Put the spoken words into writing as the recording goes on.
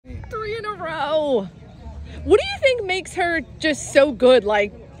pro. What do you think makes her just so good?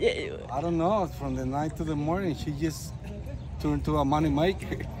 Like, I don't know. From the night to the morning, she just turned to a money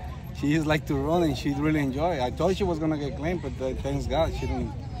maker. She just like to run, and she really enjoy it. I thought she was gonna get claimed, but thanks God, she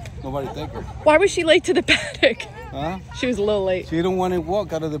didn't. Nobody take her. Why was she late to the paddock? Huh? She was a little late. She didn't want to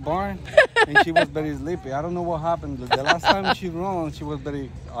walk out of the barn, and she was very sleepy. I don't know what happened. The last time she ran, she was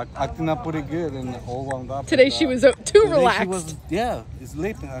very acting up pretty good and all wound up. Today she was too relaxed. She was, yeah,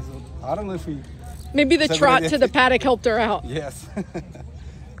 sleeping. I don't know if we. Maybe the trot to the paddock helped her out. Yes.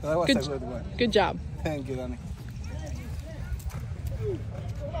 That was a good one. Good job. Thank you, Danny.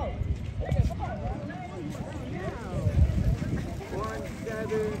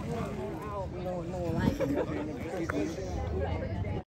 No, like